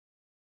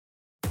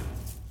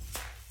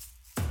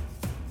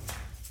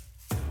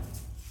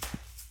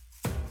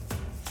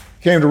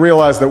came to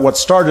realize that what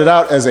started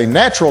out as a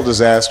natural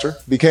disaster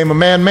became a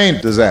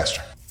man-made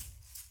disaster.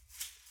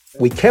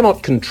 We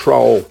cannot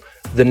control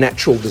the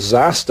natural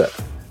disaster,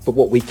 but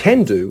what we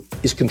can do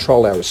is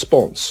control our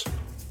response.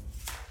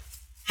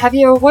 Have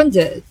you ever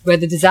wondered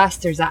whether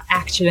disasters are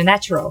actually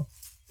natural?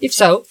 If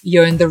so,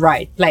 you're in the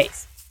right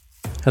place.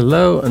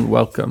 Hello and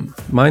welcome.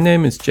 My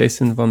name is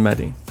Jason von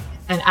Medding.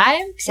 And I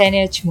am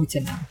Ksenia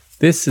Chmutina.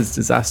 This is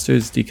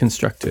Disasters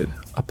Deconstructed,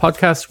 a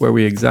podcast where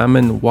we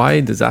examine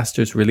why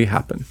disasters really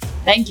happen.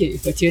 Thank you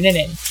for tuning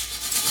in.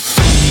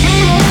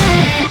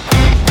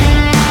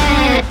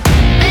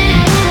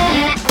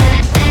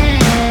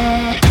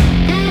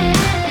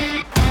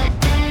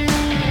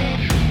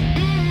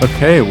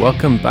 Okay,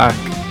 welcome back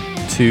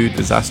to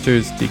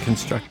Disasters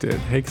Deconstructed.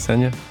 Hey,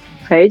 Ksenia.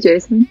 Hey,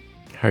 Jason.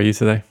 How are you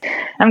today?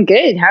 I'm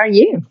good. How are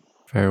you?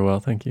 Very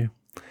well, thank you.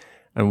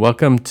 And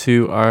welcome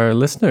to our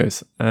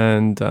listeners.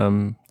 And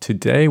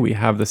today we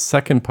have the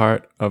second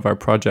part of our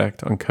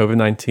project on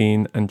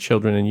COVID-19 and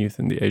children and youth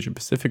in the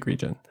Asia-Pacific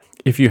region.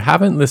 If you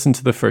haven't listened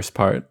to the first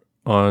part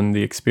on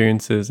the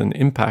experiences and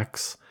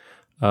impacts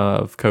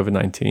of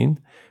COVID-19,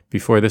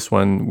 before this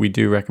one, we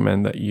do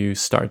recommend that you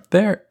start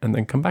there and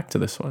then come back to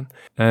this one.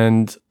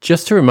 And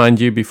just to remind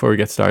you before we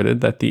get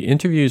started that the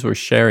interviews we're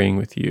sharing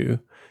with you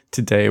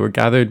today were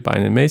gathered by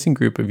an amazing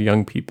group of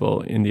young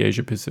people in the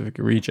Asia-Pacific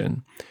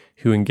region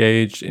who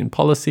engaged in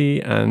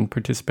policy and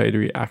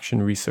participatory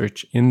action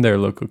research in their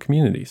local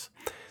communities.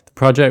 The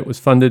project was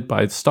funded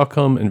by the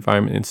Stockholm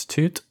Environment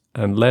Institute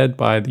and led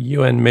by the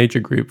UN Major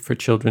Group for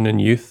Children and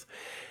Youth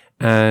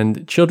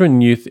and Children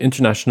and Youth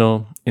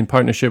International in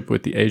partnership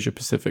with the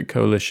Asia-Pacific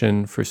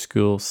Coalition for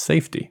School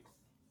Safety.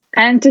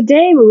 And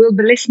today we will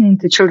be listening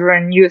to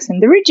children and youth in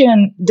the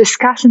region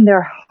discussing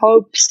their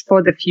hopes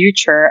for the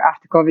future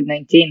after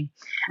COVID-19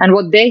 and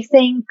what they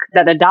think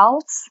that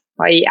adults,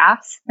 i.e.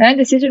 us, and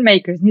decision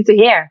makers need to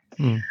hear.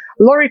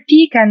 Laurie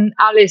Peake and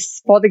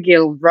Alice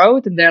Fothergill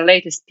wrote in their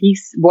latest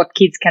piece, What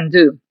Kids Can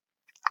Do.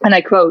 And I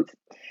quote,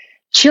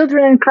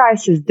 "Children in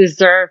crisis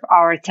deserve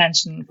our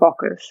attention and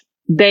focus.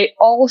 They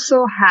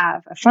also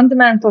have a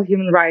fundamental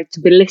human right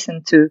to be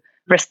listened to,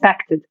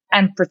 respected,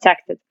 and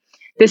protected.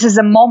 This is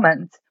a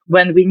moment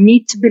when we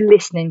need to be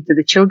listening to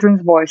the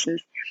children's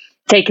voices,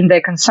 taking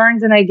their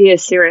concerns and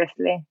ideas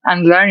seriously,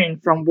 and learning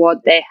from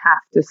what they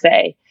have to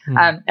say."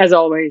 As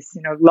always,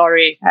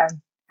 Laurie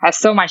has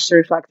so much to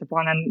reflect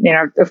upon, and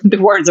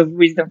the words of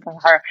wisdom from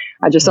her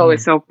are just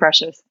always so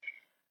precious.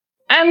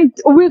 And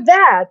with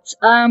that,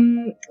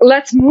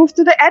 let's move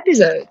to the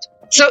episode.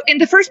 So in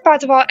the first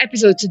part of our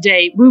episode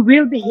today, we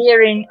will be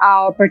hearing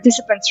our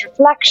participants'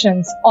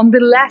 reflections on the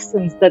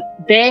lessons that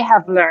they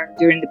have learned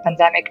during the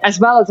pandemic, as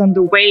well as on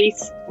the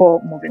ways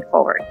for moving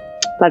forward.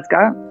 Let's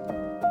go.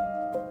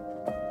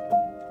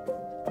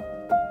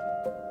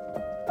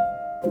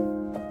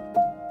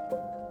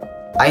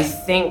 I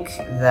think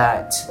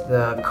that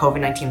the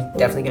COVID-19 is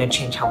definitely going to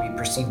change how we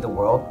perceive the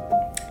world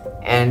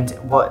and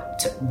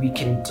what we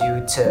can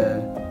do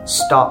to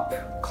stop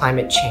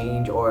climate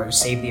change or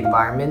save the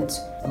environment.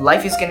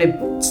 Life is going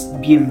to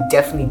be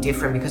definitely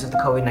different because of the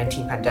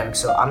COVID-19 pandemic,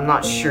 so I'm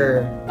not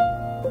sure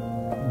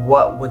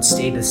what would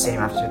stay the same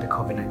after the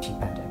COVID-19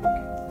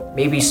 pandemic.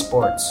 Maybe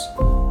sports.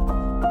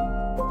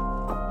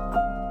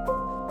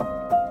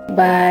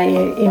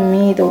 In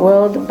me, the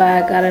world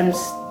gathers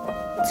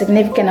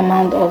significant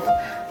amount of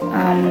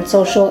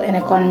social and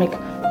economic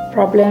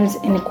problems,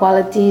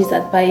 inequalities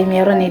that by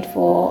mirror need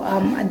for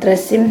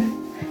addressing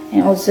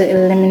and also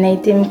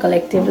eliminating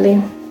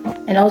collectively.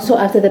 And also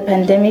after the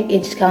pandemic,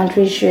 each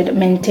country should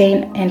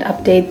maintain and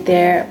update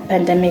their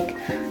pandemic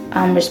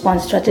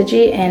response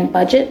strategy and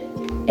budget,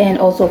 and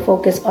also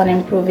focus on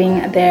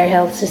improving their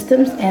health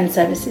systems and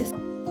services.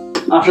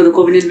 After the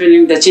COVID-19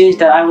 pandemic, the change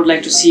that I would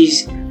like to see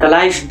is the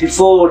life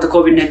before the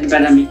COVID-19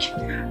 pandemic,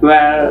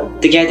 where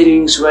the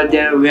gatherings were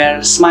there,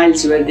 where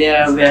smiles were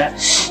there, where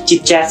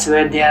chit-chats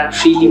were there,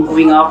 freely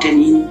moving out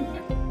and in.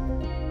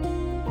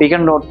 We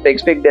cannot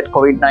expect that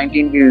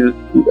COVID-19 will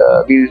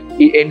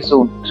end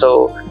soon,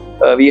 so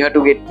we have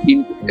to get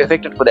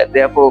affected for that.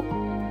 Therefore,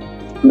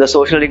 the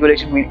social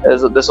regulation,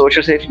 the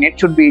social safety net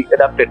should be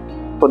adapted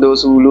for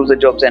those who lose their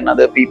jobs and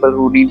other people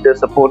who need the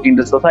support in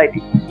the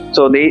society.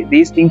 So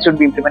these things should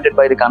be implemented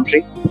by the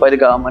country, by the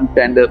government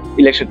and the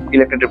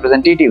elected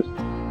representatives.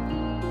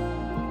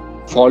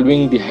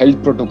 Following the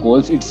health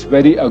protocols, it's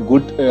very a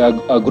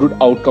good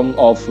outcome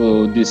of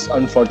this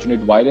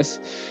unfortunate virus,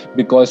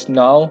 because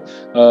now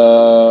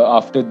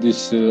after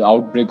this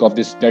outbreak of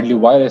this deadly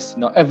virus,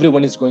 now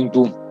everyone is going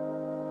to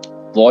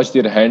wash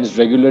their hands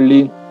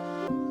regularly.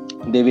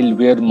 They will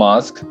wear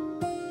masks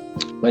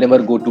whenever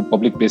go to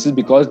public places,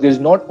 because there is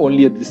not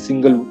only this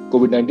single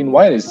COVID-19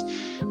 virus,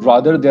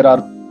 rather there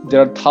are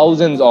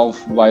thousands of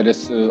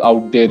virus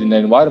out there in the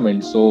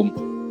environment. So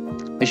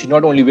we should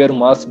not only wear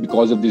masks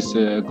because of this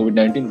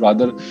COVID-19,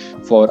 rather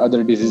for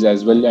other diseases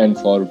as well, and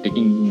for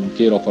taking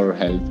care of our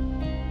health.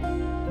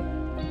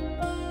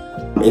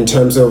 In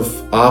terms of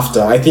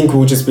after, I think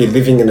we'll just be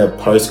living in a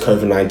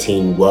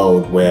post-COVID-19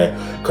 world where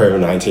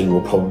COVID-19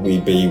 will probably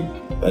be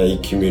a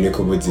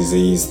communicable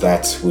disease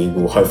that we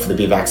will hopefully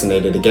be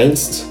vaccinated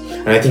against.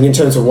 And I think in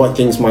terms of what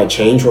things might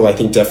change, well, I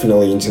think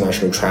definitely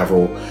international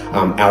travel,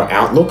 our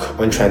outlook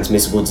on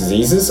transmissible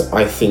diseases,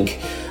 I think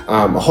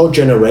a whole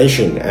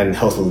generation and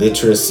health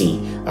literacy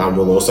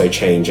will also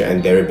change,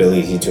 and their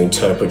ability to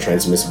interpret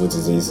transmissible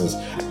diseases.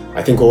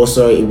 I think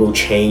also it will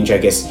change, I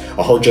guess,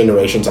 a whole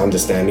generation's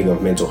understanding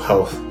of mental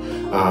health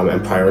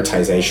and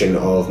prioritization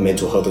of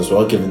mental health as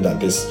well, given that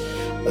this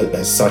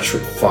has such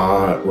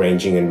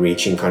far-ranging and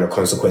reaching kind of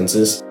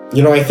consequences.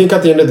 You know, I think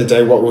at the end of the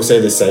day, what we'll say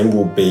the same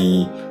will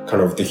be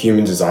kind of the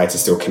human desire to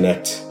still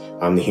connect,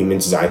 the human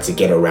desire to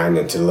get around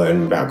and to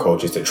learn about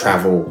cultures, to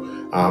travel,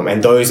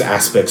 and those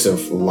aspects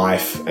of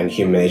life and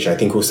human nature, I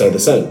think will stay the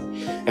same.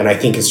 And I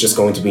think it's just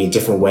going to be a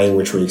different way in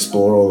which we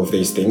explore all of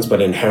these things.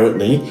 But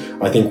inherently,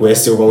 I think we're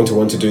still going to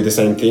want to do the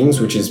same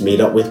things, which is meet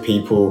up with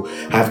people,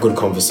 have good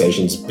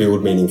conversations,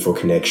 build meaningful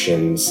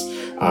connections,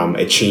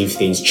 achieve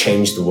things,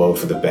 change the world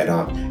for the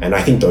better. And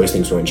I think those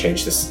things won't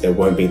change. It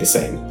won't be the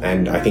same.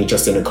 And I think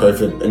just in a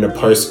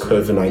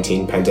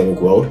post-COVID-19 pandemic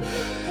world,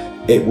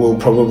 it will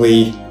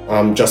probably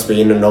just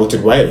be in a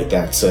noted way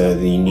that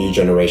the new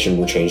generation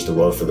will change the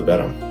world for the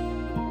better.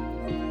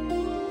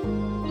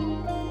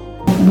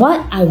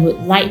 What I would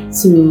like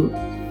to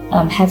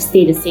have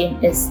stay the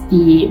same is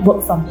the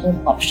work from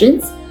home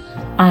options.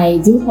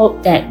 I do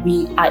hope that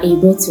we are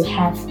able to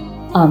have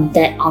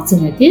that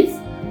alternative,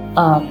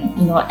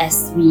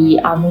 as we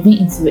are moving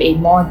into a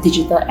more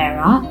digital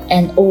era.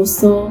 And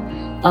also,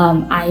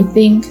 I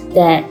think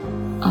that,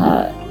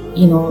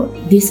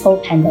 this whole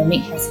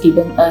pandemic has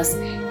given us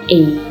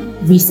a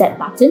reset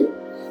button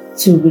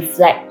to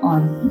reflect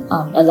on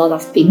a lot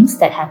of things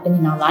that happen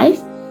in our life.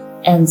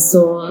 And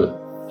so,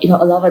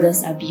 a lot of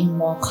us are being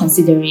more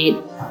considerate,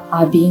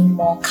 are being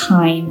more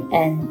kind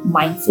and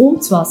mindful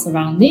to our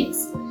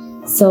surroundings.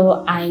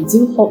 So I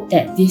do hope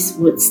that this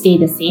would stay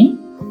the same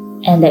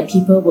and that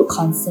people would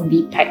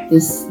constantly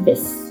practice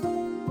this.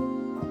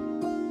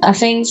 I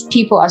think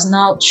people are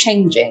now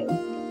changing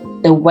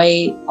the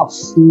way of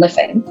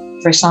living.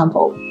 For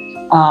example,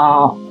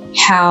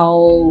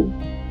 how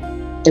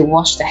they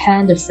wash their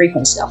hands, the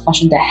frequency of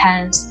washing their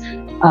hands,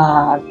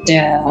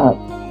 their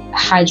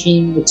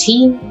hygiene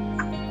routine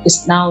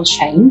is now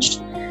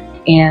changed,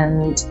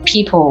 and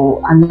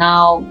people are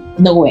now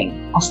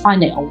knowing or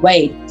finding a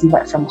way to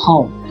work from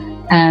home.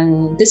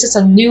 And this is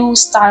a new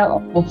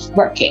style of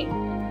working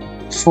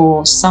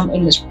for some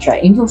industry,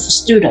 even for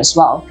students as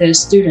well, because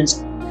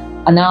students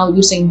are now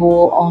using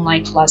more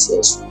online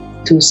classes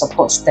to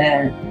support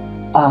their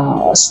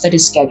study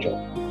schedule.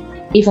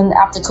 Even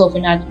after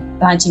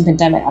COVID-19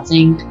 pandemic, I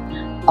think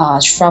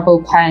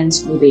travel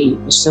plans will be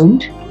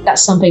resumed.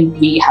 That's something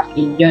we have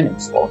been yearning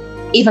for.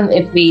 Even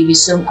if we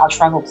resume our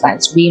travel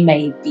plans, we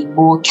may be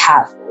more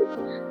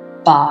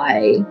careful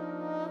by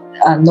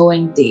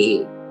knowing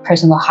the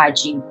personal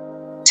hygiene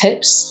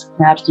tips.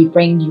 Perhaps you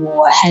bring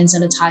your hand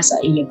sanitizer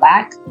in your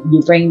bag.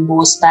 You bring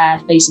more spare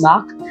face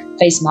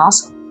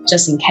mask,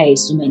 just in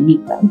case you may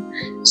need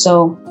them.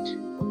 So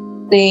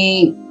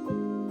the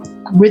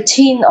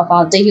routine of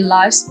our daily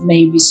lives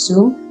may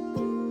resume,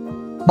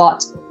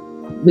 but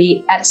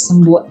we add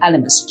some more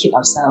elements to keep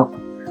ourselves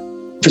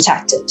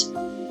protected.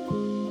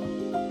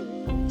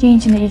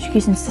 Change in the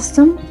education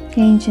system,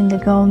 change in the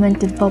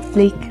government and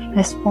public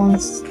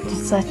response to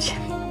such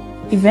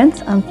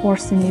events,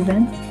 unforeseen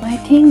events. I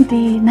think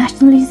the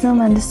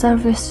nationalism and the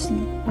service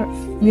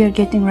we are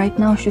getting right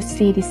now should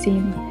stay the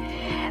same.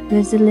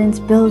 Resilience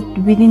built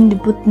within the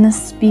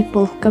Buddhist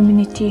people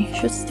community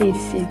should stay the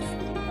same.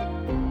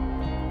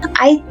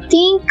 I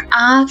think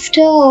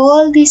after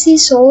all this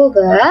is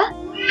over,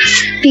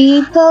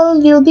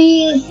 people will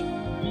be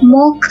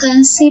more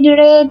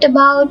considerate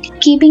about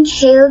keeping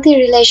healthy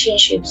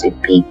relationships with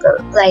people,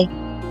 like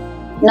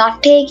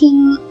not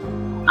taking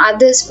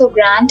others for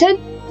granted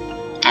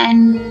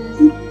and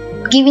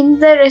giving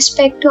the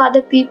respect to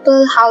other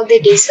people how they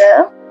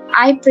deserve.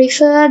 I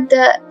prefer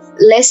the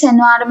less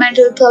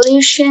environmental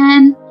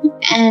pollution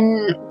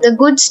and the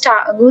good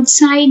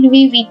side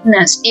we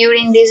witnessed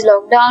during this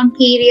lockdown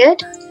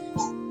period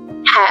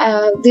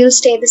will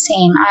stay the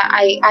same.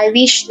 I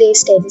wish they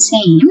stay the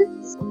same.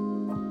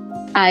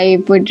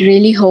 I would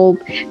really hope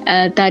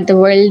that the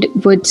world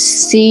would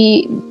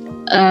see,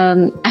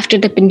 after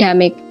the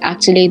pandemic,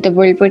 actually, the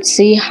world would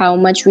see how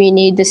much we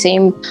need the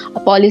same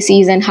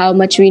policies and how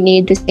much we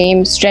need the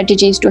same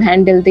strategies to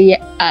handle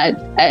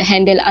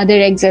handle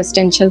other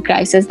existential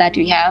crises that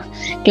we have,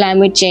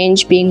 climate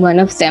change being one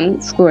of them,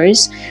 of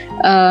course.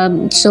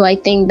 So I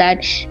think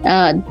that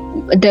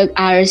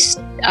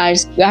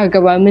our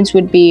governments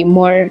would be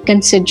more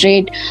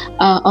considerate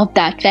of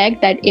that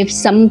fact, that if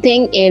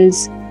something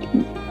is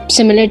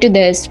similar to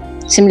this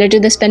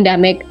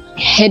pandemic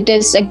hit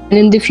us again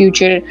in the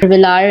future,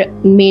 will our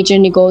major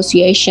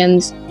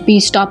negotiations be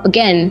stopped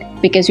again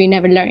because we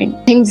never learn?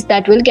 Things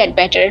that will get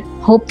better,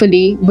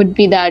 hopefully, would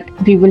be that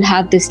we will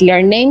have this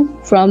learning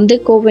from the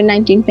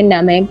COVID-19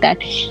 pandemic that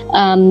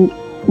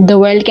the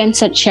world can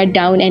shut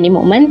down any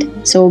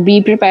moment. So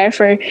be prepared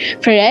for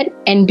it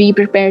and be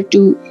prepared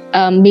to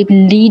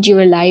maybe lead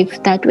your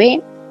life that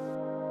way.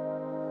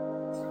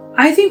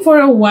 I think for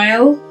a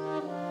while,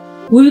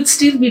 we would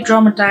still be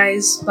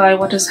traumatized by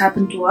what has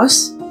happened to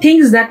us.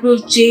 Things that will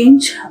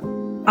change,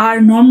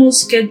 our normal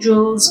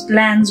schedules,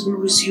 plans will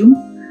resume.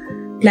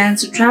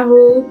 Plans to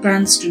travel,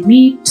 plans to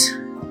meet.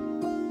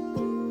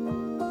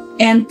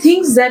 And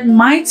things that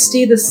might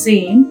stay the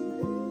same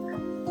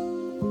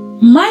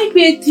might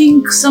be, I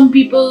think, some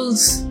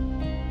people's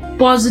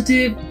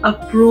positive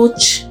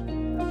approach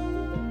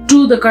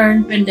to the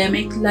current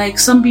pandemic. Like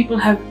some people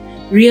have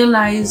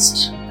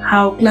realized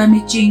how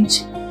climate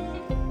change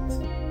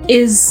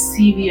is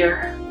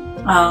severe.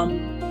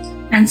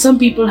 And some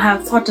people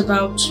have thought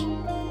about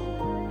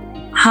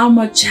how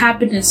much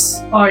happiness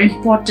or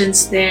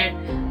importance their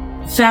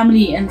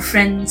family and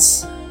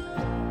friends'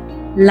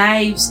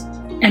 lives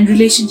and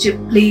relationship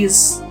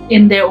plays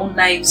in their own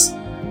lives.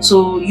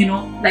 So,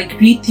 like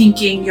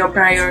rethinking your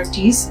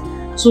priorities.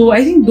 So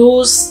I think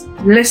those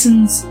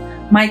lessons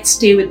might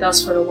stay with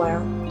us for a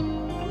while.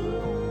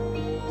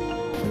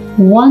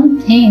 One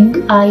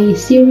thing I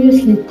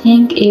seriously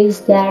think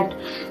is that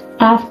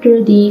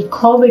after the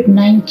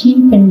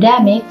COVID-19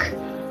 pandemic,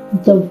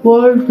 the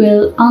world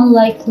will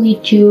unlikely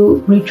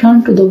to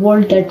return to the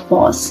world that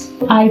was.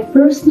 I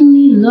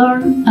personally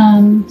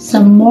learned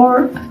some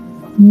more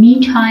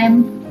me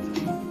time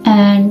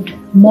and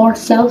more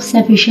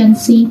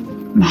self-sufficiency.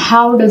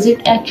 How does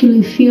it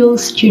actually feel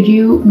to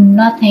do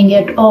nothing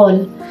at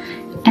all,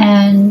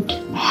 and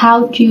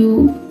how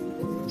to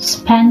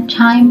spend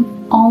time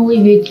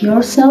only with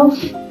yourself?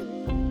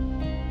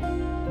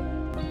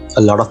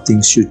 A lot of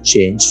things should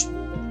change,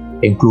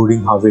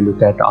 including how we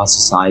look at our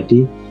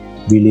society.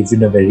 We live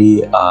in a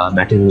very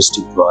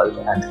materialistic world,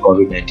 and the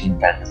COVID-19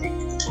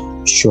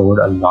 pandemic showed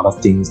a lot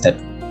of things that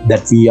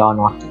we are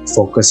not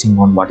focusing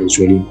on what is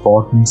really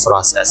important for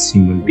us as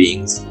human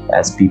beings,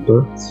 as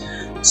people.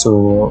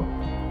 So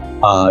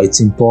it's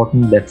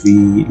important that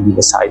we leave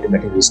aside the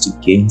materialistic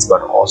gains,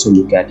 but also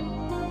look at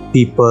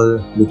people,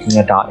 looking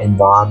at our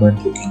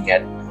environment, looking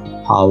at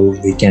how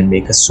we can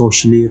make a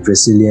socially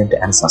resilient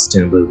and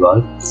sustainable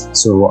world.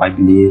 So I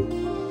believe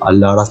a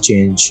lot of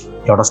change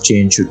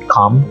should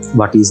come.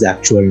 What is the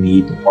actual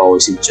need, or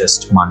is it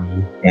just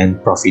money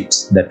and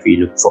profits that we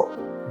look for?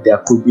 There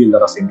could be a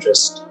lot of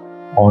interest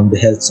on the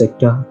health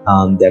sector.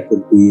 There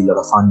could be a lot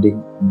of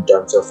funding in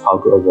terms of how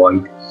to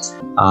avoid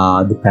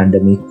the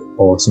pandemic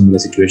or similar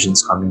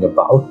situations coming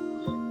about.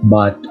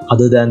 But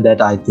other than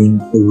that, I think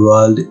the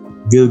world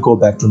will go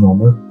back to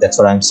normal. That's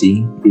what I'm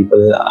seeing.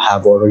 People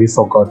have already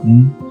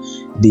forgotten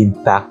the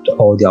impact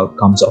or the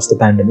outcomes of the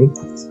pandemic.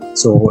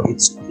 So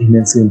it's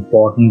immensely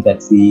important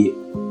that we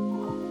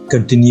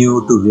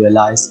continue to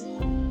realize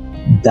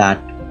that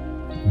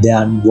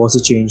there was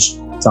a change,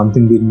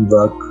 something didn't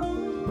work,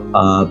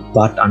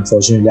 but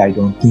unfortunately I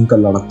don't think a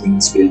lot of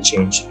things will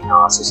change in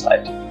our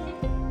society.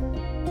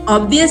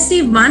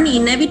 Obviously, one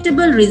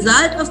inevitable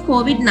result of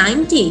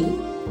COVID-19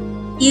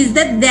 is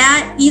that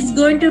there is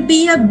going to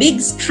be a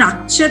big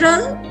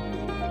structural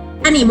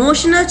and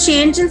emotional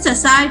change in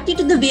society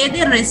to the way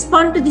they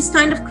respond to this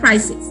kind of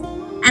crisis.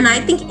 And I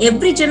think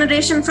every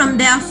generation from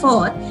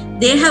therefore,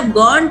 they have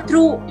gone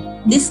through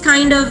this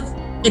kind of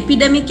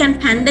epidemic and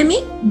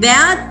pandemic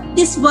where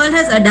this world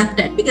has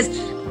adapted. Because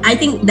I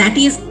think that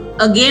is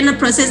again a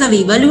process of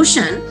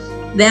evolution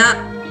where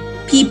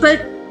people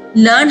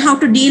learn how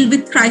to deal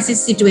with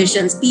crisis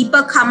situations.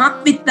 People come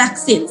up with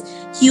vaccines.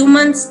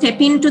 Humans step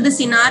into the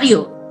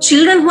scenario.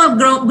 Children who have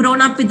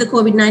grown up with the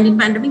COVID-19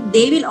 pandemic,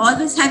 they will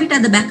always have it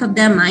at the back of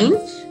their mind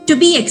to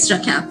be extra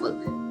careful,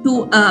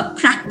 to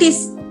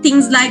practice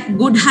things like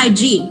good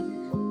hygiene.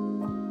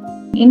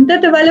 In the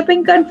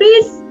developing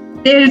countries,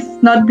 there's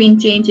not been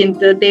change in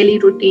the daily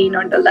routine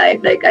or the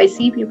life. Like I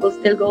see people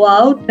still go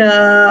out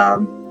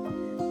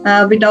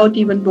without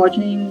even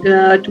bothering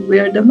to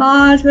wear the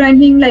mask or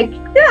anything. Like,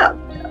 yeah,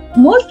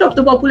 most of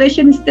the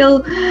population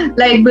still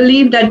like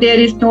believe that there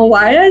is no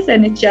virus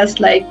and it's just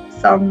like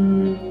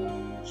some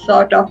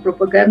sort of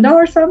propaganda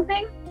or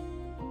something.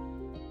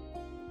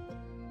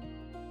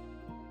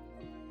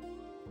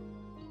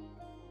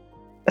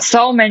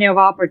 So many of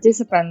our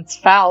participants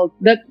felt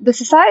that the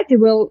society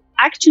will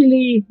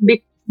actually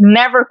be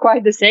never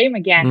quite the same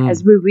again,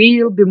 as we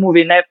will be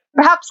moving,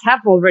 perhaps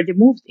have already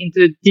moved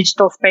into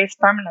digital space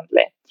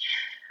permanently.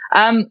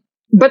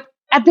 But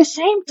at the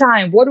same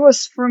time, what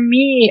was for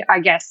me, I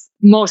guess,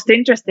 most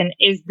interesting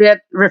is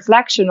that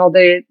reflection or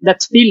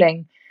that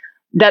feeling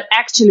that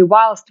actually,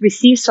 whilst we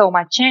see so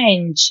much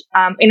change,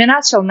 in a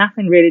nutshell,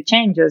 nothing really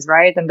changes,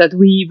 right? And that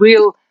we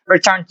will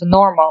return to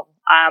normal.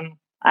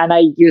 And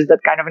I use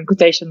that kind of in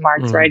quotation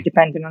marks, right?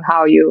 Depending on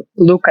how you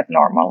look at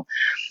normal.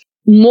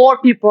 More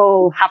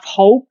people have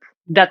hope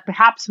that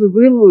perhaps we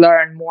will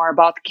learn more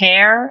about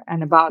care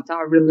and about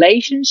our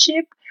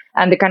relationship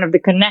and the kind of the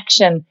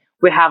connection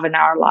we have in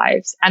our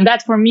lives. And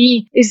that for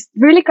me is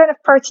really kind of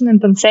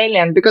pertinent and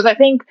salient, because I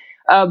think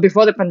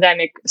before the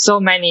pandemic, so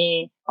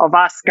many of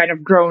us kind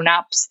of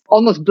grown-ups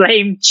almost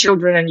blame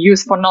children and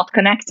youth for not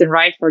connecting,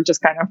 right? For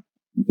just kind of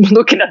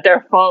looking at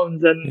their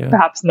phones and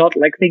perhaps not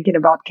like thinking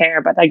about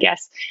care. But I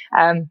guess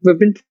we've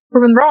been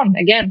proven wrong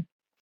again.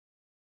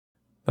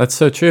 That's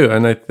so true.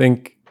 And I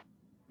think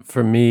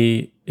for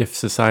me, if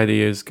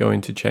society is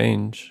going to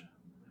change,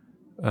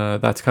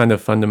 that's kind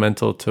of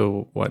fundamental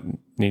to what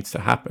needs to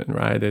happen,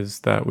 right? Is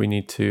that we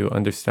need to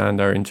understand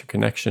our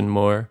interconnection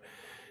more,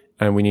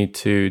 and we need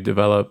to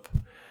develop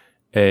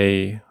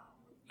a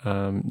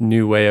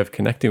new way of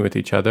connecting with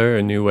each other,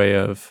 a new way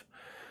of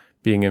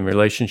being in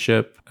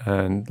relationship,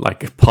 and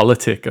like a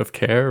politic of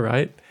care,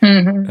 right?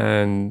 Mm-hmm.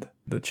 And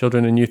the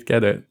children and youth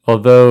get it.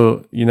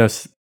 Although,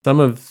 some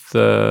of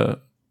the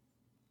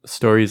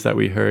stories that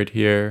we heard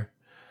here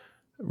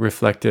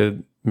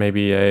reflected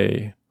maybe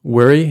a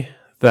worry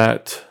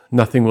that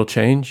nothing will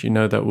change,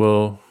 that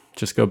we'll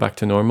just go back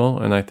to normal.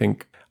 And I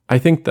think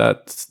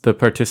that the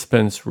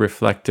participants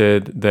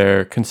reflected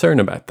their concern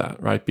about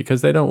that, right?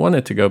 Because they don't want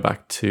it to go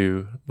back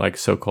to like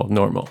so-called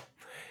normal.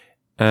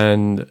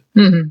 And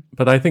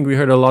but I think we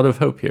heard a lot of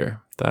hope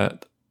here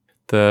that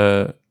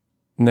the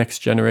next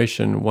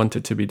generation want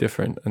it to be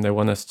different, and they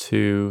want us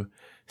to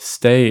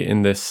stay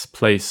in this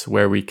place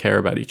where we care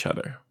about each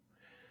other.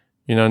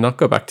 Not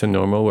go back to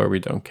normal where we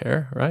don't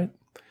care, right?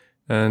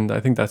 And I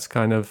think that's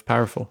kind of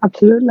powerful.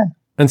 Absolutely.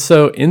 And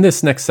so in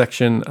this next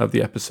section of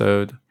the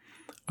episode,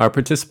 our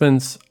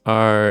participants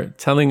are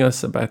telling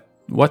us about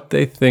what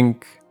they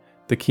think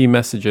the key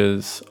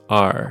messages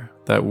are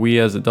that we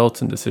as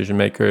adults and decision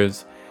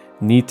makers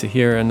need to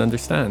hear and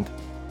understand.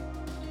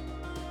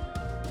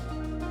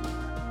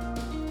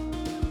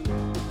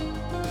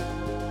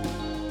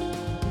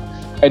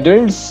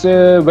 Adults,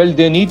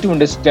 they need to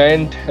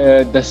understand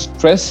the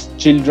stress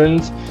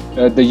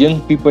the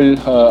young people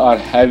are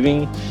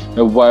having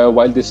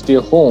while they stay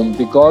home,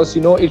 because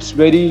it's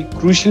very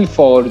crucial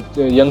for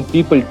young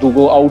people to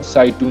go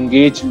outside, to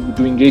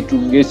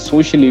engage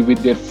socially with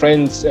their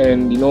friends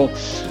and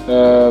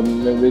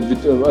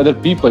with other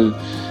people.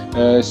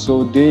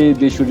 So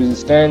they should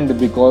understand,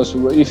 because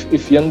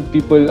if young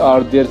people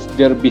are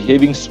they're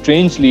behaving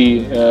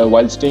strangely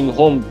while staying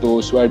home,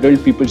 so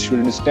adult people should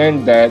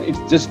understand that it's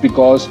just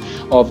because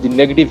of the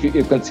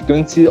negative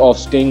consequences of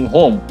staying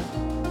home.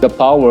 The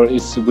power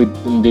is with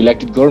the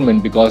elected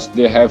government, because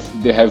they have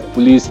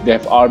police, they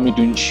have army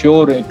to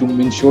ensure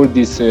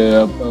this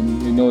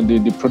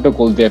the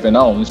protocol they have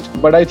announced.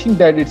 But I think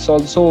that it's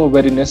also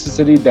very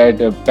necessary that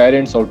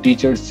parents or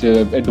teachers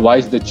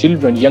advise the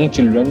young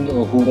children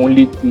who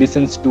only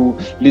listen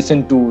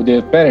to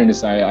their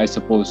parents, I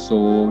suppose.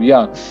 So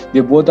yeah,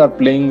 they both are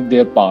playing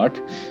their part,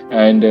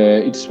 and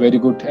it's very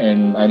good,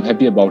 and I'm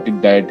happy about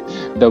it that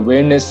the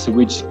awareness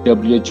which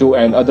WHO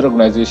and other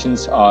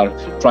organizations are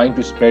trying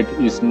to spread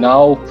is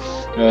now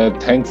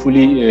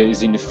thankfully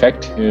is in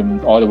effect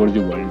all over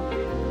the world.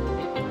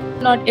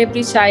 Not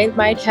every child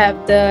might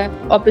have the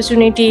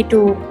opportunity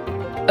to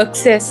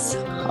access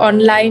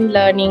online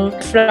learning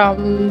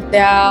from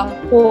their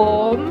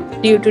home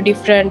due to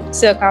different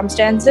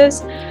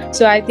circumstances.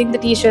 So I think the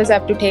teachers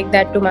have to take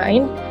that to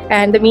mind,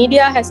 and the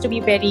media has to be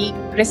very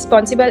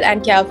responsible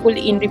and careful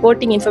in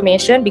reporting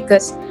information,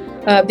 because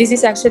this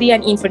is actually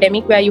an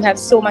infodemic where you have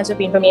so much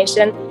of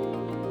information.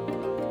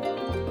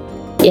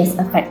 It has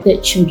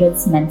affected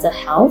children's mental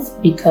health,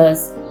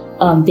 because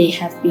they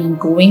have been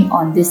going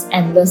on this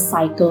endless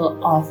cycle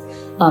of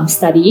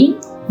studying,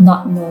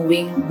 not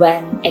knowing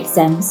when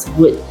exams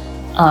would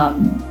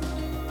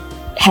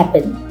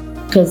happen,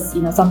 because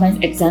sometimes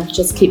exams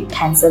just keep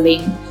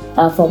cancelling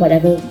for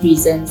whatever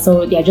reason.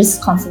 So they are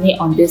just constantly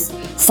on this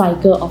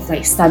cycle of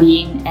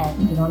studying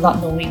and not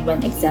knowing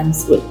when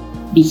exams would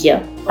be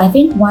here. I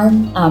think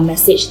one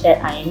message that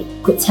I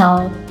could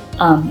tell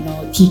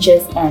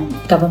teachers and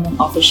government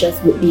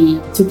officials would be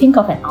to think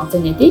of an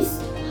alternative,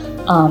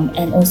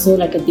 and also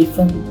a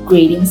different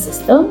grading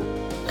system,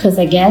 because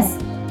I guess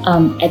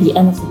at the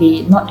end of the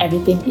day, not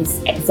everything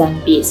is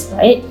exam based,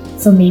 right?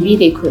 So maybe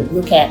they could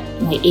look at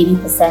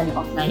 80%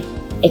 of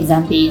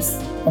exam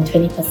based and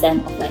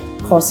 20% of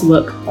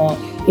coursework, or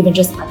even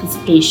just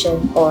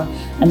participation, or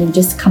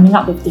just coming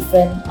up with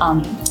different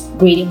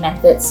grading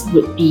methods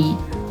would be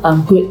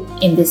good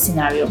in this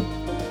scenario.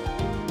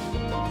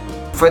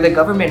 For the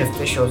government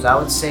officials, I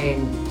would say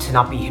to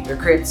not be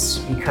hypocrites,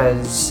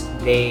 because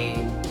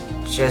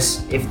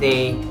if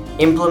they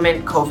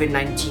implement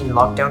COVID-19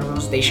 lockdown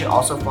rules, they should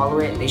also follow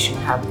it. They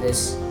shouldn't have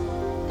this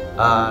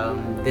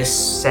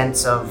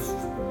sense of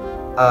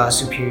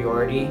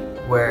superiority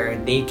where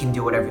they can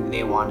do whatever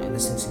they want and the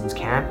citizens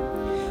can't.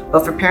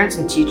 But for parents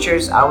and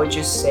teachers, I would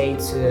just say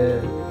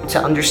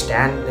to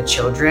understand the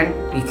children,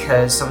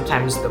 because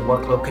sometimes the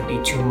workload could be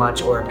too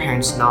much, or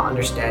parents not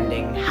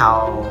understanding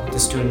how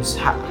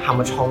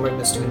much homework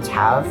the students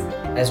have,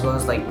 as well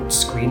as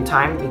screen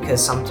time,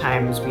 because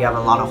sometimes we have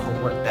a lot of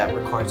homework that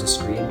requires a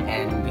screen,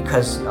 and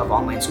because of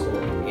online school,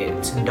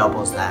 it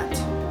doubles the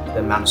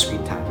amount of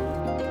screen time.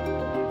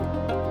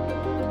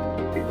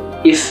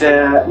 If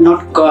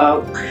not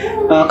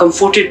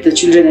comforted the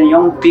children and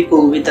young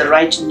people with the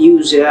right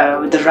news,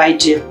 with the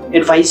right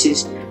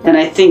advices, then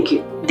I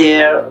think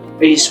there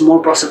is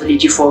more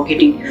possibility for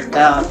getting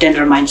the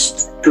tender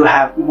minds to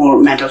have more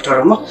mental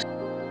trauma.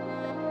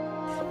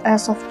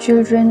 As of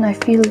children, I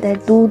feel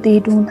that though they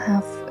don't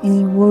have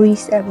any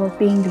worries about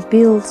paying the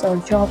bills or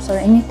jobs or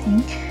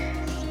anything,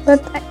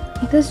 but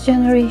This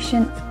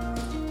generation,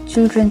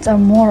 children are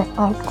more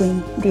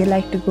outgoing. They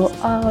like to go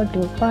out,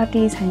 do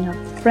parties, hang out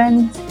with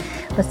friends.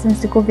 But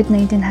since the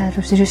COVID-19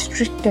 has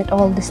restricted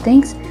all these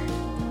things,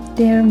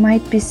 there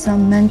might be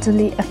some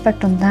mentally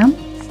effect on them.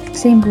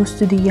 Same goes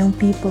to the young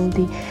people.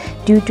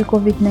 Due to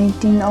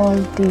COVID-19, all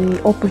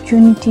the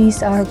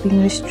opportunities are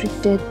being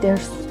restricted.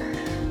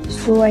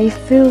 So I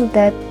feel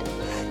that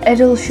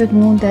adults should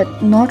know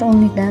that not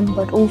only them,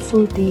 but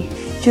also the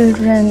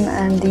children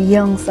and the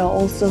youngs are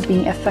also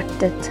being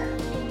affected.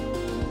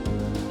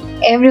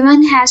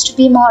 Everyone has to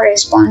be more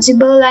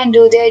responsible and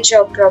do their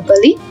job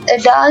properly.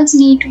 Adults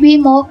need to be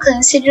more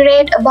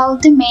considerate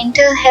about the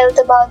mental health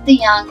about the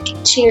young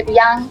people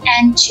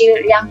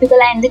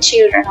and the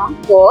children on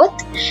both.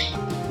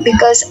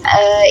 Because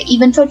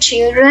even for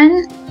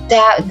children,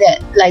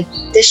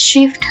 the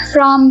shift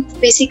from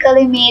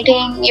physically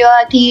meeting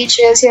your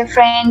teachers, your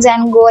friends,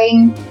 and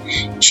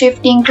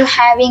shifting to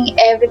having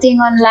everything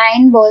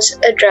online was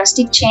a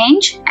drastic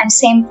change, and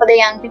same for the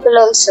young people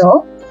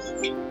also.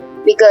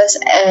 Because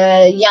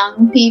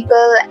young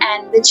people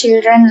and the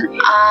children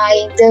are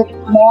in the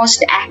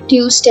most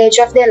active stage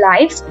of their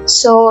life,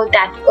 so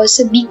that was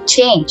a big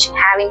change.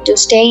 Having to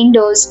stay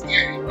indoors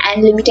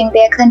and limiting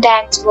their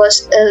contacts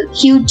was a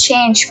huge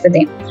change for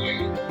them.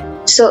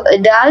 So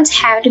adults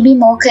have to be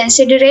more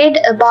considerate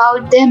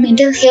about their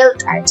mental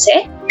health, I'd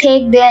say.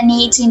 Take their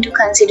needs into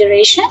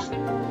consideration.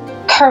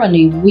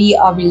 Currently, we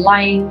are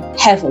relying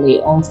heavily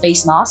on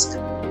face mask,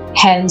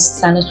 hand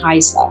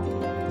sanitizer,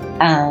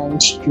 and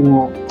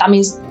that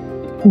means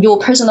your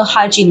personal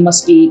hygiene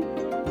must be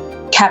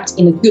kept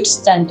in a good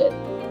standard.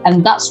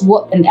 And that's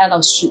what an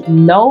adult should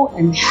know,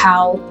 and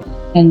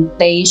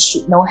they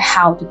should know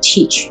how to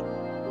teach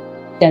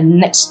the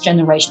next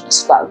generation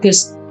as well,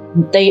 because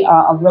they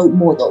are a role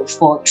model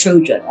for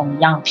children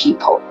and young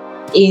people.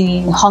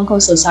 In Hong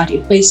Kong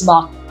society, face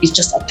mask is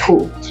just a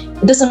tool.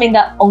 It doesn't mean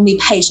that only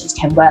patients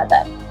can wear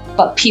them,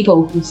 but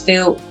people who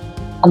feel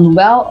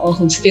unwell or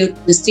who feel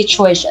the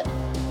situation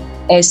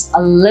is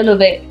a little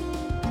bit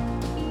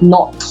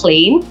not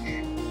clean,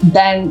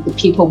 then the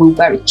people will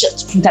wear it just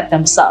to protect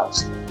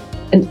themselves.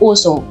 And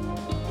also,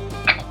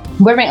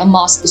 wearing a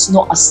mask is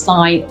not a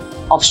sign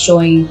of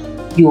showing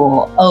you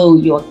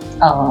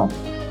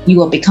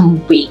will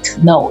become weak.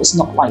 No, it's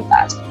not like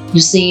that. You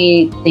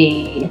see,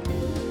 the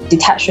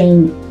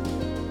detection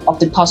of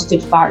the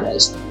positive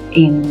virus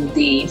in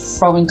the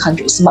foreign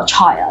countries is much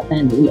higher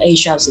than in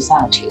Asian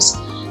societies.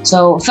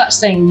 So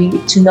first thing, you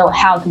need to know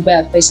how to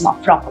wear a face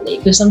mask properly,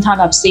 because sometimes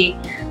I've seen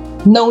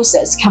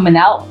noses coming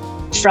out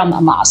from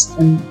a mask,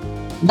 and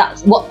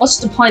that's what's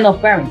the point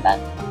of wearing that?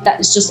 That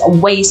is just a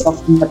waste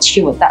of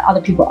material that other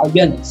people are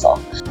yearning for.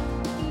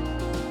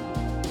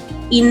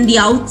 In the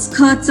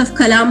outskirts of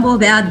Colombo,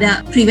 where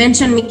the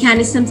prevention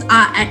mechanisms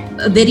are at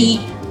a very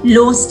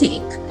low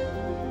stake,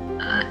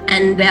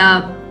 and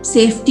where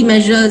safety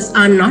measures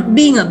are not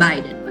being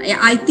abided by,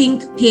 I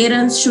think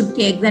parents should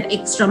take that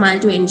extra mile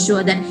to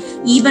ensure that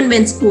even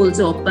when schools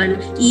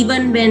open,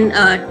 even when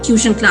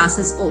tuition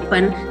classes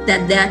open,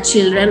 that their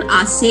children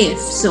are safe.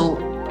 So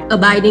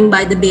abiding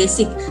by the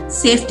basic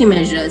safety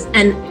measures,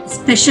 and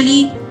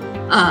especially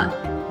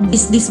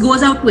this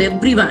goes out to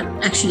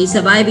everyone actually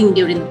surviving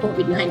during the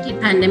COVID-19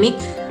 pandemic.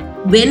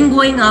 When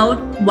going out,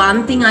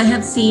 one thing I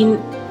have seen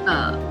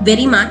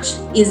very much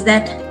is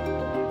that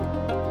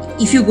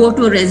if you go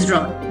to a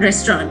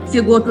restaurant, if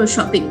you go to a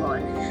shopping mall,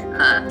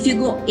 if you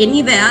go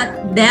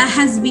anywhere, there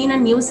has been a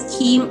new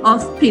scheme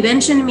of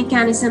prevention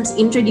mechanisms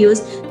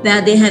introduced,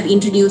 where they have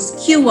introduced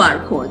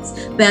QR codes,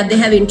 where they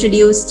have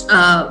introduced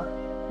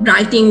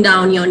writing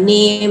down your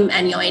name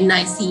and your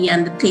NIC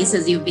and the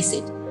places you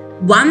visit.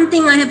 One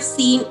thing I have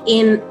seen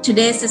in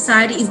today's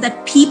society is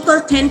that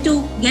people tend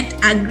to get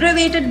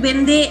aggravated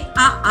when they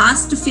are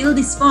asked to fill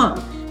this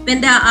form,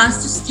 when they are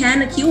asked to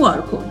scan a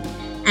QR code.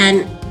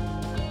 And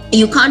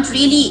you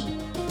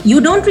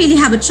don't really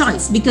have a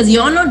choice, because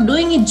you're not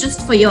doing it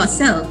just for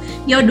yourself.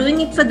 You're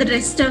doing it for the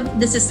rest of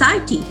the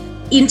society.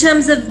 In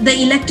terms of the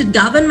elected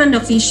government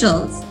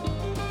officials,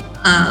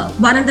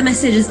 one of the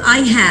messages I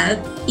have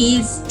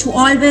is to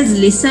always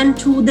listen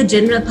to the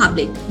general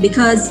public,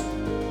 because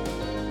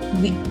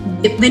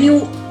when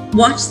you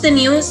watch the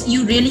news,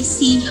 you really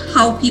see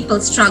how people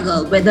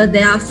struggle, whether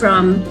they are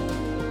from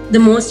the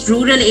most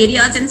rural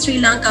areas in Sri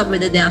Lanka,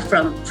 whether they are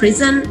from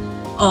prison,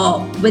 or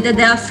whether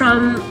they are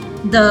from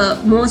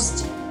the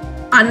most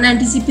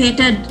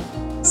unanticipated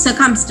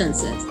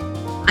circumstances.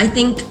 I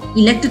think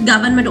elected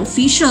government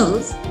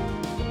officials,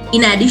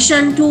 in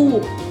addition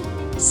to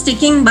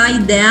sticking by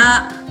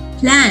their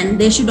plan,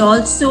 they should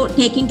also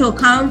take into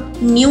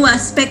account new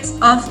aspects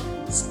of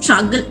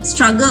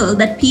struggle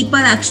that people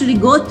actually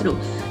go through.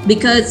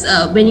 Because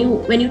when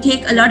you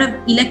take a lot of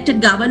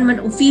elected government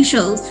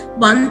officials,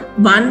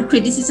 one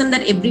criticism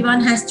that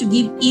everyone has to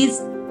give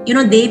is,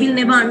 they will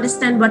never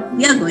understand what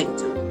we are going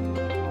through.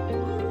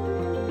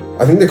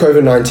 I think the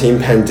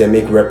COVID-19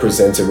 pandemic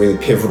represents a really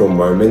pivotal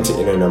moment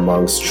in and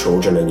amongst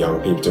children and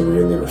young people to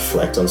really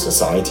reflect on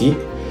society.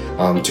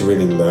 to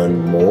really learn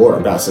more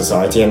about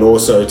society, and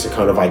also to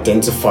kind of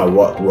identify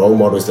what role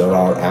models there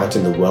are out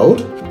in the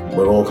world.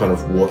 We're all kind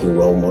of walking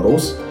role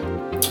models.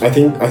 I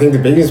think the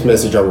biggest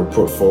message I would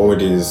put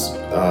forward is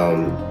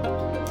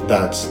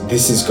that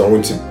this is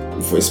going to,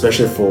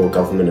 especially for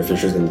government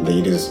officials and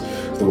leaders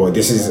of the world,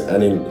 this is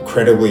an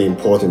incredibly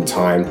important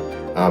time.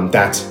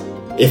 That,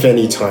 if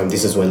any time,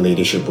 this is when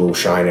leadership will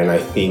shine. And I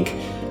think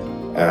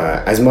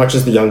as much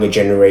as the younger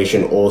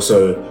generation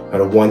also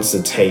kind of wants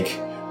to take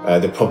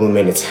the problem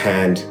in its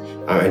hand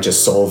and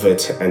just solve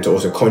it, and to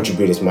also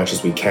contribute as much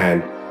as we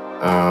can,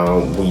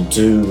 we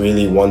do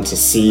really want to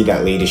see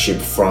that leadership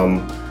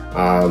from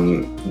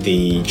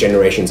the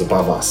generations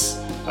above us,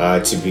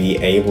 to be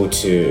able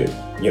to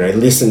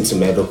listen to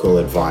medical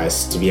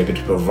advice, to be able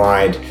to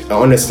provide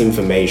honest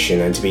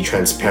information, and to be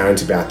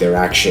transparent about their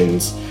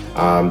actions,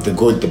 the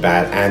good, the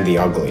bad, and the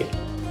ugly.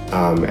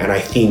 And I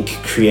think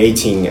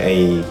creating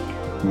a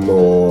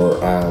more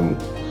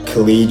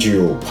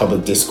collegial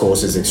public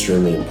discourse is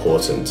extremely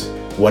important.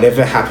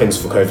 Whatever happens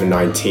for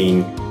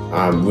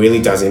COVID-19 really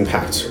does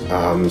impact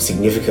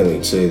significantly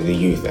to the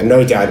youth, and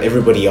no doubt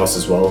everybody else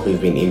as well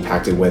who've been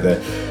impacted,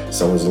 whether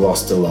someone's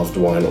lost a loved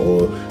one,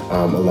 or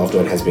a loved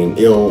one has been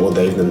ill, or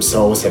they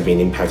themselves have been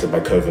impacted by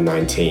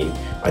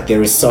COVID-19.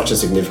 There is such a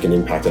significant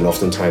impact, and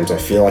oftentimes I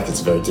feel like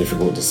it's very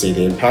difficult to see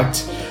the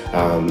impact,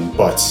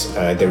 but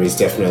there is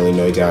definitely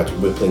no doubt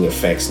rippling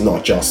effects,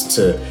 not just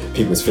to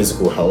people's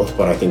physical health,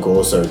 but I think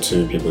also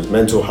to people's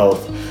mental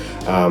health,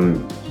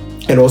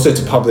 and also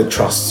to public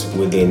trust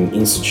within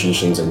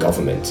institutions and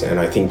government. And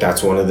I think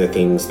that's one of the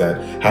things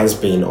that has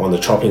been on the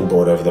chopping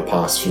board over the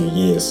past few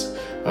years.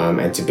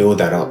 And to build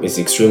that up is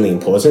extremely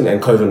important,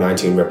 and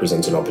COVID-19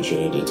 represents an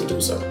opportunity to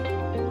do so.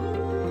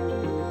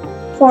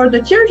 For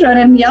the children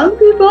and young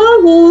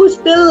people who are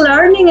still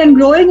learning and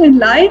growing in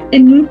life, they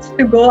need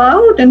to go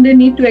out and they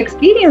need to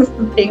experience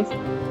some things.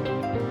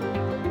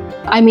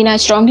 I mean, I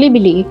strongly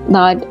believe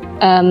that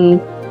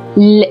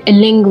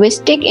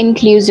linguistic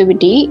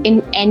inclusivity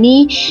in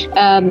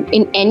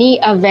any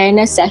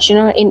awareness session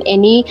or in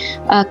any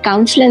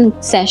counseling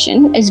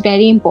session is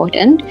very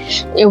important.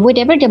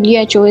 Whatever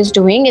WHO is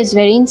doing is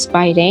very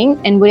inspiring,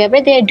 and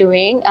whatever they're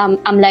doing,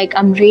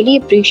 I'm really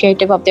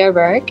appreciative of their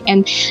work,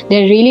 and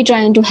they're really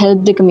trying to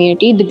help the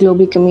community, the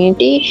global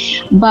community.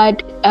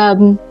 But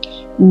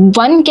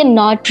one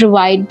cannot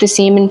provide the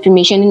same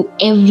information in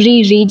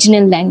every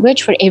regional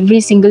language for every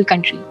single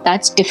country.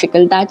 That's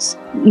difficult. That's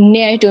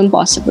near to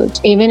impossible.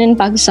 Even in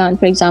Pakistan,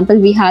 for example,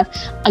 we have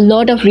a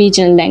lot of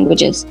regional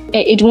languages.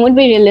 It won't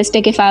be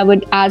realistic if I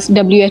would ask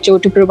WHO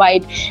to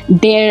provide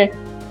their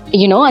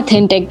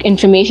authentic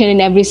information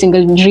in every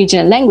single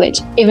regional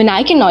language. Even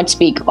I cannot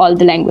speak all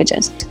the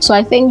languages. So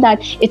I think that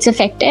it's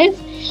effective,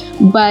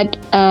 but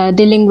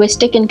the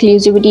linguistic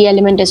inclusivity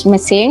element is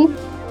missing.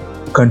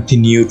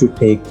 Continue to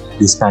take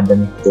this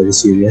pandemic very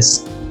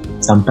serious.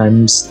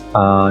 Sometimes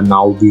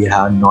now we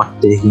are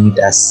not taking it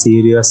as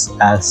serious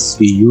as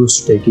we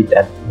used to take it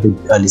at the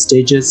early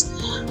stages.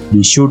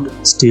 We should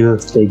still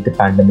take the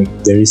pandemic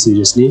very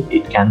seriously.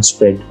 It can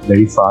spread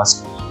very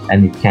fast,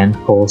 and it can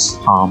cause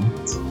harm,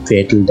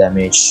 fatal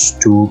damage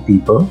to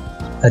people.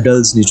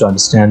 Adults need to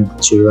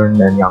understand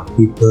children and young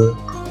people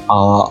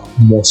are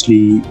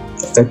mostly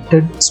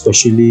affected,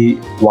 especially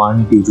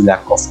one due to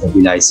lack of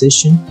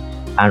mobilization,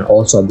 and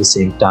also at the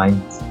same time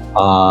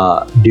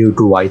due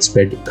to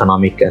widespread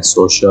economic and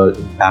social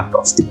impact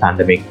of the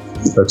pandemic.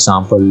 For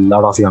example, a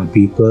lot of young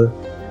people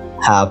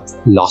have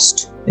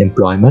lost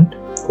employment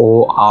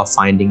or are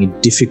finding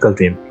it difficult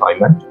to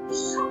employment.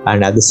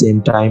 And at the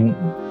same time,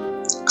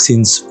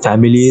 since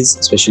families,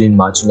 especially in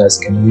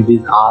marginalized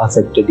communities, are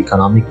affected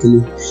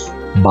economically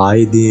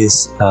by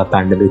this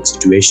pandemic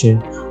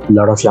situation, a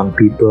lot of young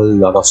people, a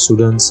lot of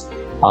students,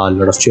 a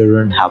lot of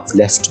children have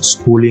left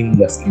schooling,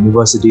 left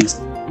universities,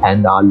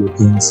 and are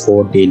looking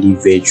for daily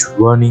wage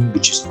earning,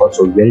 which is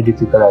also very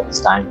difficult at this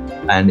time.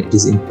 And it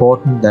is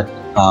important that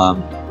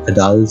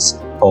adults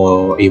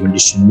or even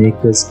decision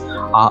makers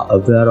are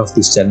aware of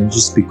these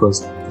challenges,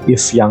 because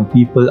if young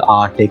people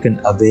are taken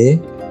away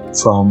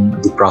from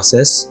the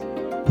process,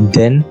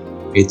 then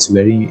it's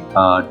very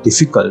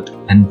difficult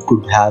and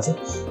could have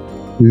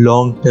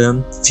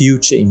long-term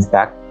future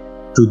impact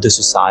to the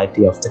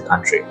society of the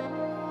country.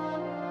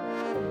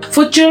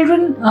 For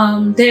children,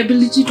 their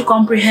ability to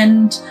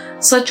comprehend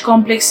such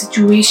complex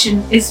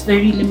situation is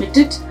very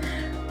limited,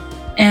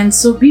 and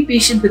so be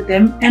patient with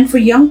them. And for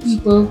young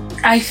people,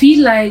 I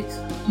feel like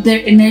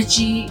their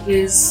energy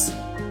is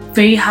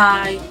very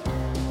high,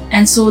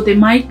 and so they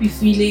might be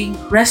feeling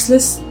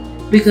restless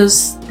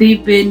because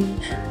they've been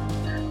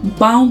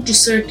bound to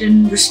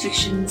certain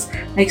restrictions,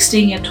 like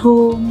staying at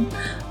home,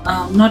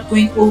 not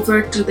going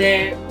over to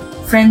their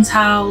friend's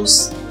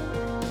house,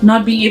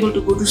 not being able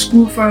to go to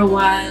school for a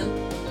while.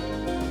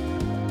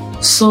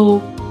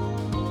 So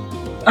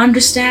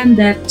understand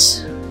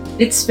that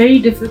it's very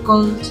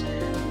difficult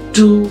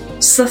to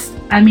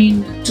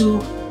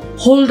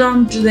hold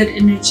on to that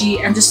energy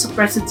and just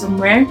suppress it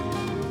somewhere.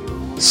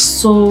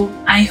 So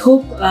I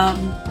hope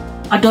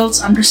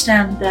adults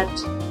understand that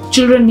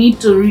children need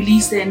to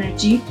release their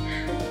energy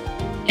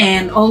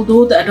And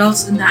although the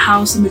adults in the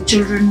house and the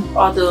children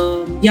or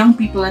the young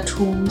people at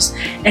home's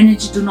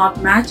energy do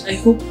not match, I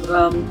hope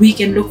we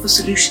can look for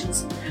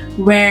solutions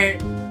where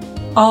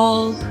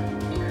all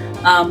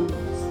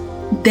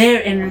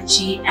their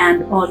energy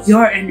and all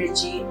your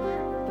energy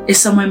is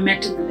somewhere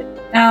met in the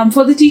middle.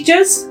 For the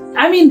teachers,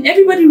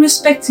 everybody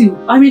respects you.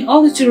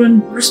 All the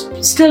children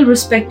still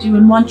respect you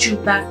and want you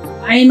back.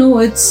 I know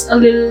it's a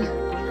little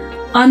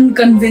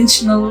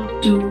unconventional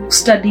to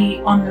study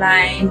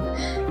online.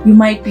 You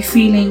might be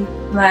feeling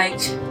like,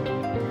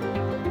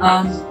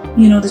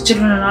 the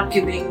children are not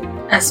giving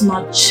as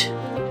much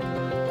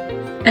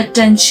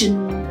attention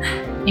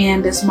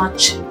and as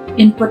much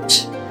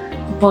input,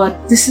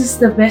 but this is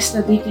the best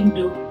that they can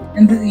do,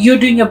 and you're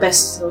doing your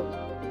best.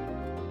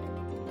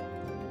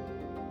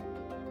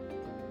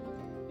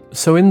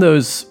 So in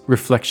those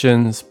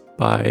reflections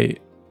by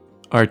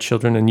our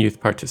children and youth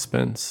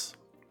participants,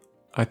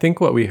 I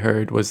think what we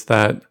heard was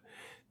that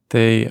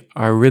they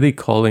are really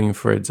calling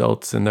for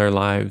adults in their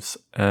lives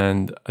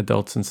and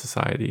adults in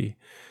society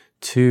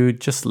to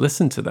just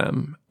listen to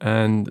them.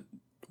 And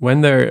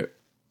when they're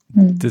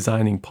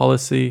designing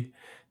policy,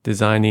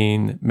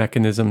 designing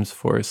mechanisms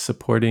for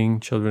supporting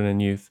children and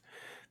youth,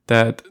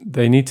 that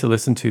they need to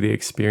listen to the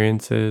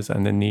experiences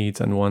and the needs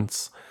and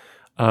wants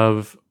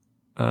of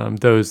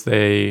those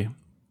they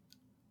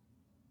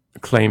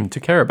claim to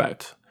care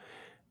about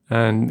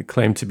and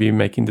claim to be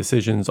making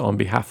decisions on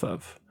behalf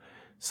of.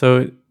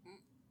 So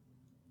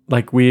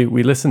like we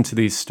listen to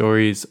these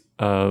stories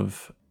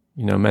of,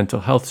 mental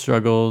health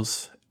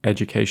struggles,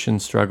 education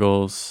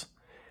struggles,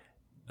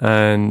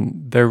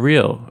 and they're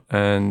real.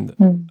 And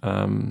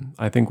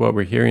I think what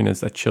we're hearing is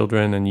that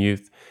children and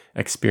youth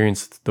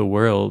experience the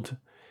world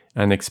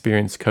and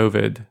experience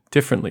COVID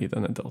differently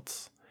than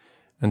adults.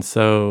 And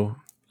so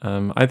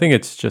I think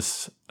it's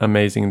just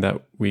amazing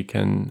that we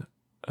can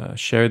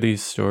share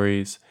these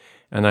stories,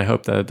 and I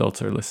hope that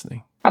adults are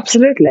listening.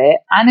 Absolutely.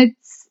 And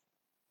it's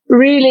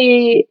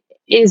really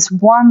is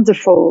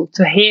wonderful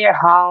to hear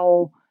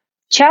how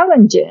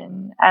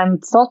challenging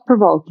and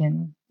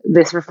thought-provoking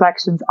these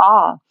reflections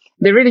are.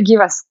 They really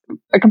give us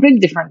a completely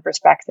different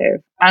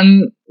perspective,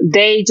 and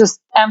they just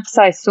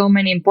emphasize so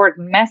many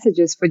important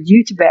messages for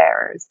duty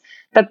bearers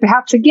that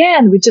perhaps,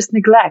 again, we just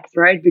neglect,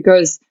 right?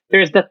 Because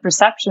there's that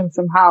perception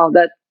somehow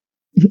that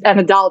an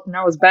adult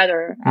knows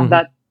better, and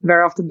that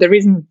very often there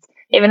isn't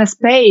even a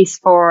space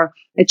for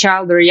a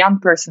child or a young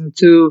person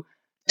to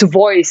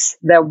voice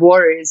their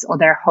worries or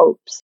their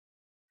hopes.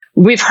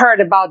 We've heard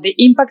about the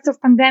impact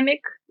of pandemic.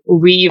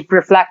 We've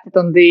reflected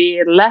on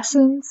the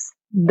lessons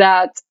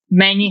that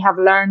many have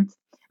learned.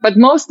 But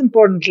most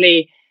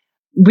importantly,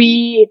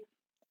 we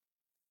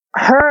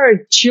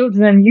heard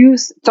children and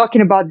youth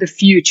talking about the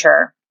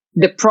future,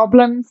 the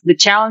problems, the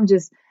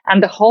challenges,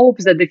 and the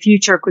hopes that the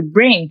future could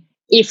bring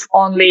if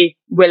only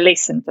we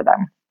listen to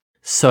them.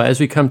 So as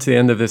we come to the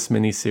end of this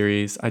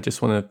mini-series, I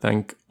just want to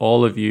thank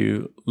all of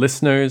you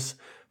listeners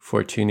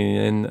for tuning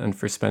in and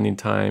for spending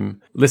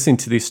time listening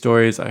to these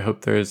stories. I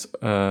hope there's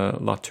a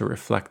lot to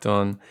reflect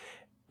on.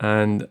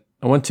 And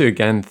I want to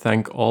again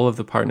thank all of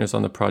the partners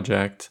on the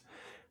project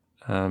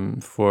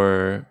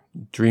for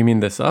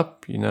dreaming this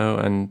up,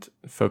 and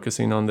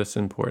focusing on this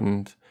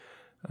important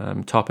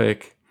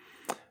topic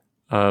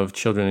of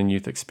children and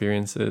youth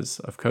experiences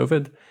of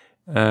COVID.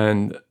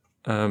 And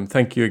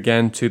thank you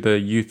again to the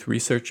youth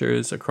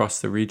researchers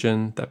across the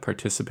region that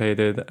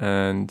participated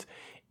and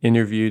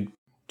interviewed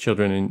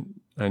children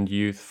and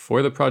youth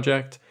for the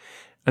project.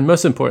 And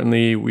most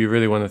importantly, we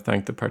really want to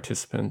thank the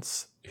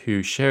participants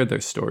who shared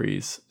their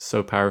stories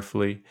so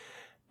powerfully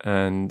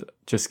and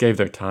just gave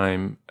their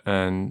time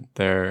and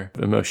their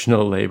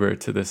emotional labor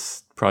to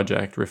this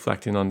project,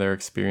 reflecting on their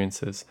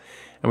experiences.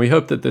 And we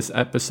hope that this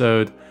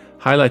episode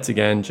highlights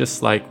again,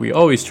 just like we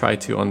always try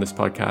to on this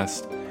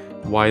podcast,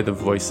 why the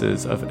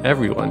voices of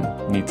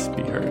everyone needs to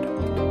be heard.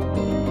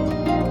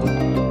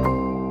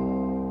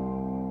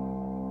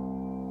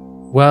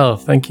 Well,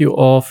 thank you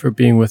all for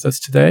being with us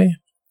today.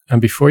 And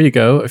before you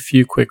go, a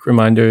few quick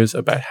reminders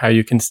about how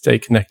you can stay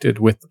connected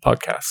with the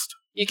podcast.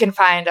 You can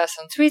find us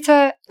on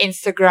Twitter,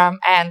 Instagram,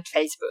 and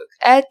Facebook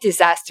at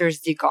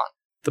DisastersDecon.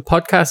 The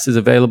podcast is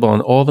available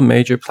on all the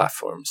major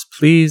platforms.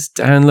 Please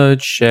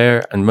download,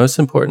 share, and most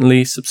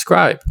importantly,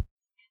 subscribe.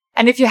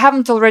 And if you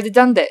haven't already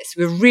done this,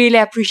 we really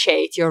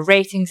appreciate your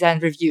ratings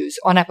and reviews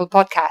on Apple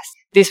Podcasts.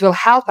 This will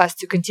help us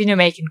to continue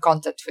making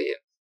content for you.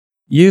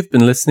 You've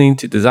been listening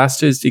to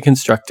Disasters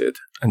Deconstructed.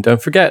 And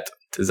don't forget,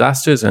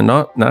 disasters are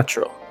not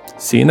natural.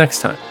 See you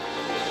next time.